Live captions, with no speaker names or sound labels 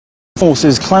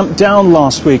Forces clamped down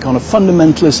last week on a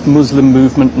fundamentalist Muslim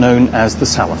movement known as the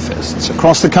Salafists.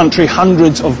 Across the country,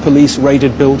 hundreds of police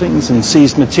raided buildings and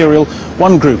seized material.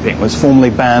 One grouping was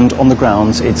formally banned on the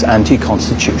grounds it's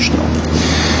anti-constitutional.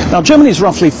 Now, Germany's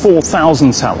roughly 4,000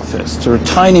 Salafists are a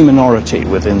tiny minority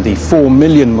within the 4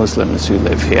 million Muslims who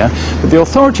live here, but the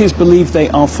authorities believe they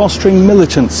are fostering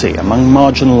militancy among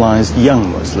marginalized young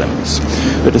Muslims.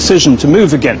 The decision to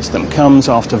move against them comes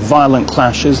after violent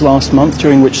clashes last month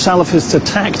during which Salafists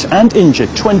attacked and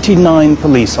injured 29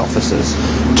 police officers,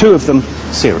 2 of them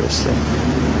seriously.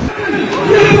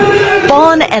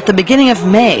 Bonn at the beginning of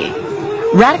May.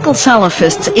 Radical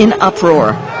Salafists in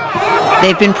uproar.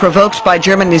 They've been provoked by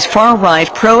Germany's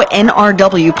far-right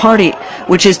pro-NRW party,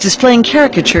 which is displaying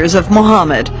caricatures of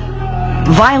Muhammad.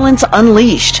 Violence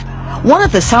unleashed. One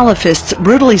of the Salafists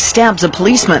brutally stabs a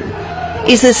policeman.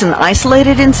 Is this an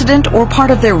isolated incident or part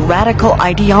of their radical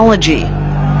ideology?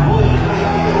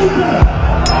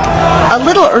 A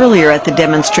little earlier at the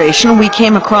demonstration, we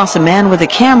came across a man with a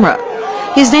camera.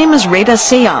 His name is Reda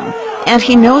Seyam, and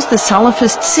he knows the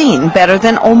Salafist scene better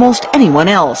than almost anyone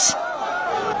else.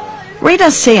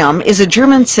 Reda Seyam is a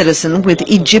German citizen with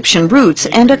Egyptian roots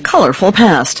and a colorful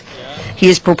past. He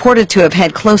is purported to have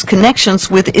had close connections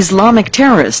with Islamic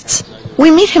terrorists. We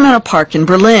meet him in a park in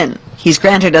Berlin. He's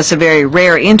granted us a very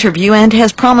rare interview and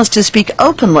has promised to speak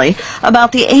openly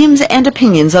about the aims and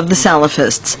opinions of the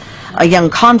Salafists. A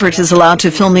young convert is allowed to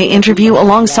film the interview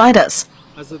alongside us.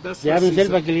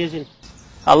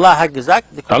 Allah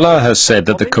has said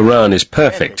that the Quran is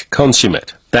perfect,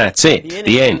 consummate. That's it,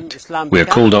 the end. We're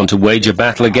called on to wage a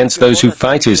battle against those who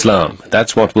fight Islam.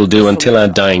 That's what we'll do until our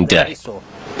dying day.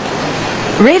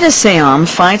 Reda Seyam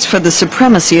fights for the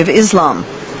supremacy of Islam.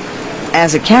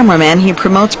 As a cameraman, he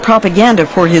promotes propaganda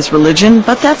for his religion,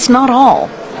 but that's not all.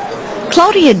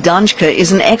 Claudia Danschke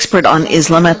is an expert on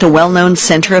Islam at the well-known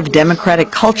Center of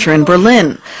Democratic Culture in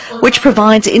Berlin, which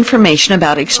provides information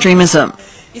about extremism.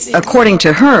 According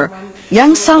to her,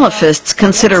 young Salafists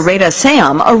consider Reda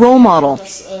Seyam a role model.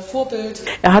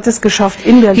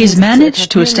 He's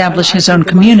managed to establish his own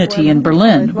community in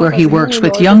Berlin, where he works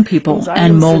with young people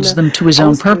and molds them to his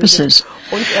own purposes.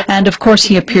 And of course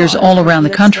he appears all around the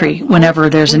country whenever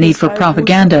there's a need for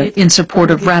propaganda in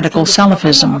support of radical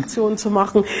Salafism.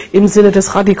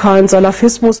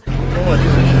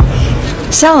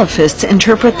 Salafists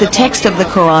interpret the text of the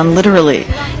Quran literally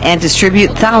and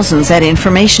distribute thousands at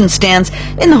information stands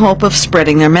in the hope of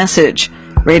spreading their message.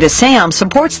 Reda Seyam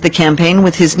supports the campaign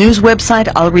with his news website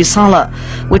Al-Risala,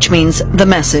 which means the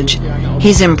message.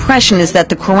 His impression is that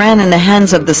the Quran in the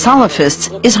hands of the Salafists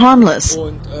is harmless.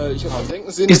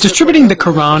 Is distributing the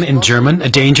Quran in German a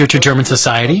danger to German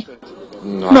society?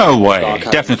 No way,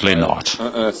 definitely not.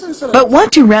 But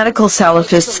what do radical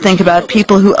Salafists think about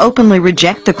people who openly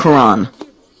reject the Quran?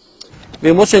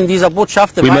 We must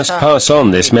pass on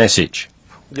this message.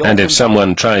 And if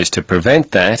someone tries to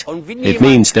prevent that, it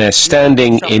means they're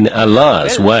standing in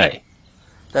Allah's way.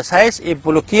 If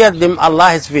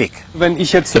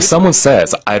someone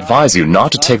says, I advise you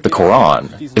not to take the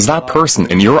Quran, is that person,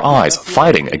 in your eyes,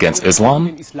 fighting against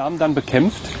Islam?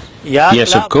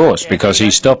 Yes, of course, because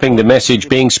he's stopping the message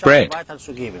being spread.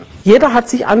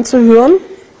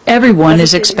 Everyone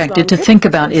is expected to think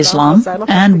about Islam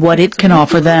and what it can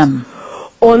offer them.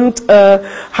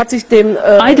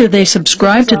 Either they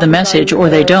subscribe to the message or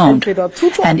they don't,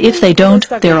 and if they don't,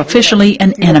 they're officially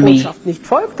an enemy.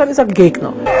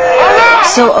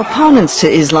 So opponents to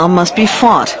Islam must be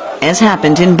fought, as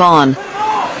happened in Bonn.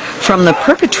 From the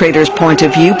perpetrator's point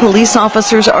of view, police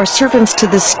officers are servants to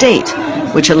the state,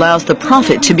 which allows the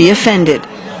prophet to be offended.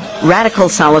 Radical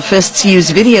Salafists use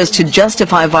videos to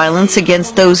justify violence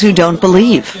against those who don't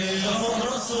believe.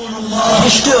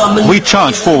 We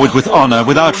charge forward with honor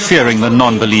without fearing the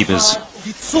non-believers.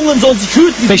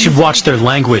 They should watch their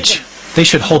language. They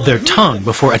should hold their tongue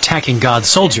before attacking God's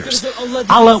soldiers.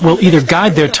 Allah will either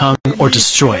guide their tongue or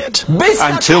destroy it.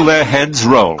 Until their heads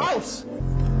roll.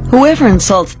 Whoever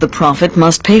insults the prophet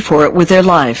must pay for it with their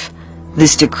life.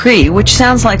 This decree, which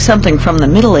sounds like something from the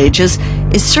Middle Ages,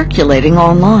 is circulating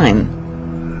online.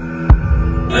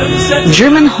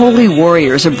 German holy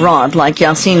warriors abroad, like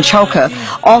Yasin Chauka,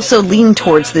 also lean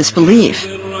towards this belief.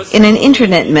 In an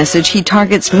internet message, he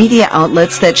targets media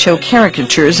outlets that show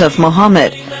caricatures of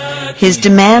Muhammad. His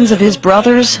demands of his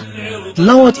brothers: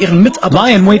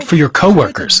 lie in wait for your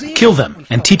co-workers, kill them,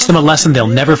 and teach them a lesson they'll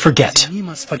never forget.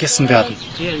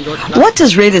 What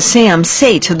does Reda Seyam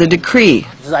say to the decree?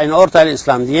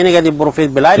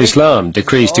 Islam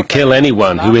decrees to kill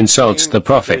anyone who insults the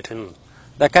Prophet.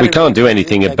 We can't do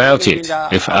anything about it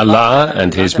if Allah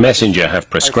and His Messenger have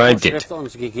prescribed it.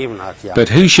 But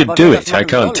who should do it, I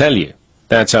can't tell you.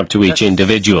 That's up to each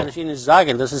individual.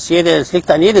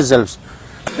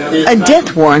 A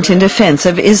death warrant in defense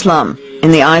of Islam.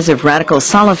 In the eyes of radical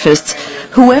Salafists,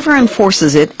 whoever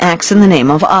enforces it acts in the name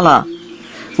of Allah.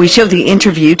 We show the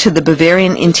interview to the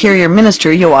Bavarian Interior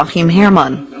Minister Joachim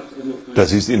Herrmann.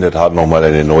 This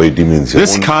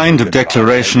kind of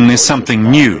declaration is something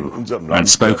new and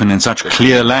spoken in such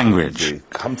clear language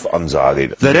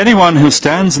that anyone who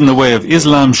stands in the way of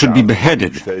Islam should be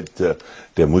beheaded.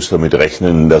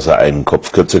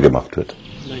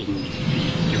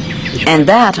 And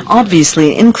that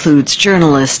obviously includes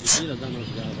journalists.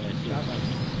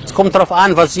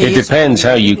 It depends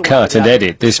how you cut and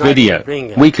edit this video.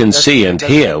 We can see and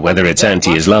hear whether it's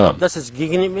anti-Islam.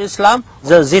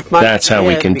 That's how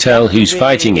we can tell who's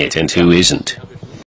fighting it and who isn't.